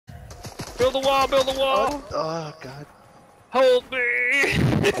Build a wall, build a wall! Oh god. Hold me!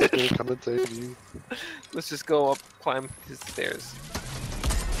 I'm gonna come and save you. Let's just go up, climb his stairs.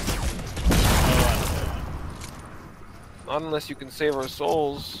 Not unless you can save our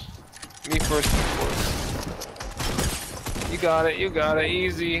souls. Me first, of course. You got it,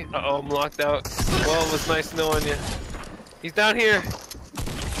 easy. Uh-oh, I'm locked out. Well, it was nice knowing you. He's down here.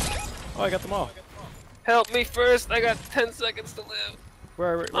 Oh, I got them all. Help me first, I got 10 seconds to live.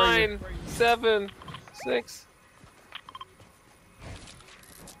 Where 9, 7, 6.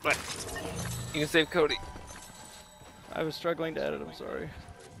 What? You can save Cody. I was struggling to edit, I'm sorry.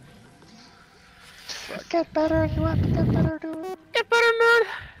 Get better, you have to get better, dude. Get better,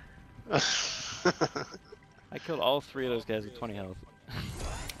 nerd! I killed all 3 of those guys with 20 health.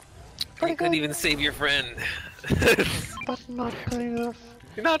 You couldn't even save your friend. But not good enough.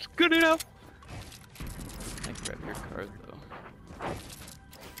 You're not good enough. I grab your card though.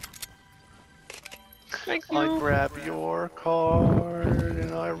 Thank you. I grab your card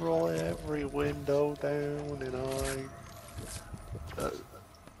and I roll every window down and I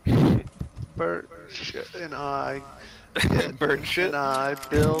burn shit and I burn shit and I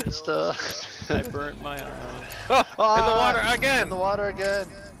build stuff. I burnt my eye. Oh, in the water again. In the water again.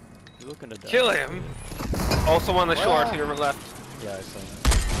 You looking to die? Kill him. Also on the shore to your left. Yeah, I saw that.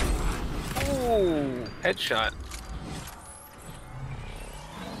 Ooh, headshot.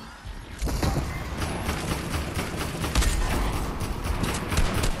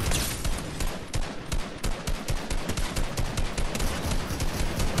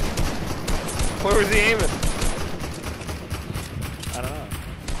 Where was he aiming? I don't know.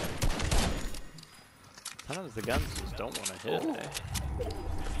 Sometimes the guns just don't want to hit, eh?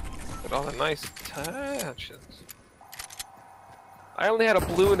 With all the nice touches. I only had a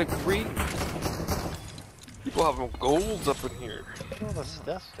blue and a green. People have golds up in here. Look at all the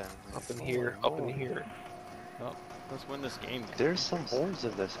stuff down there. Up in here, up in here. Well, let's win this game. There's some boys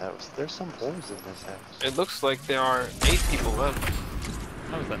in this house. There's some boys in this house. It looks like there are 8 people left.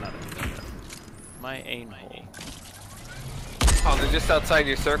 How is that not a my aim hole? Oh, they're just outside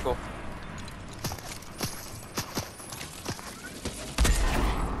your circle.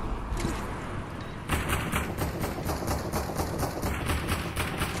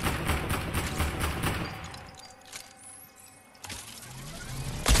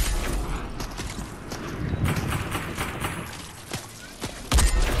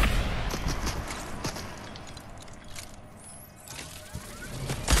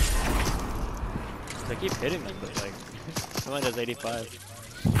 I keep hitting them, but like, someone does 85.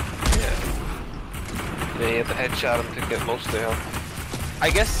 Yeah. They have to headshot them to get most of their health. I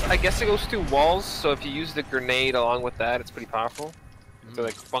guess it goes through walls, so if you use the grenade along with that, it's pretty powerful. They're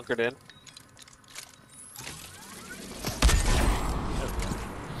like bunkered in.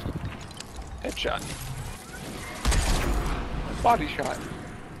 Headshot. Body shot.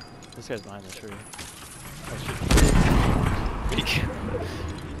 This guy's behind the tree.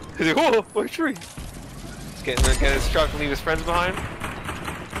 He's like, oh, what a tree! He's getting to get his truck and leave his friends behind.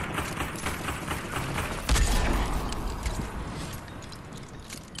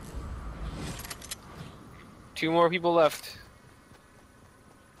 Two more people left.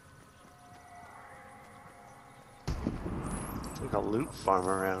 It's like a loot farm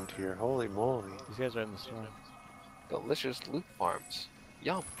around here. Holy moly. These guys are in the storm. Delicious loot farms.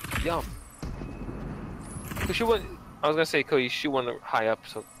 Yum, yum. You should want, I was gonna say, Cody, you should want to high up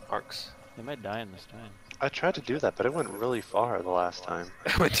so arcs. They might die in this time. I tried to do that, but it went really far the last time.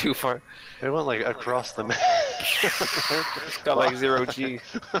 It went too far. It went like across the map. It's got like 0 G.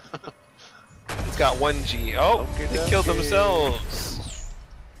 It's got 1 G. Oh, they killed themselves.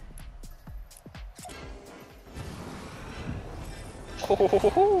 Ho ho ho ho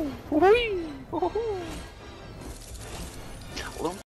ho.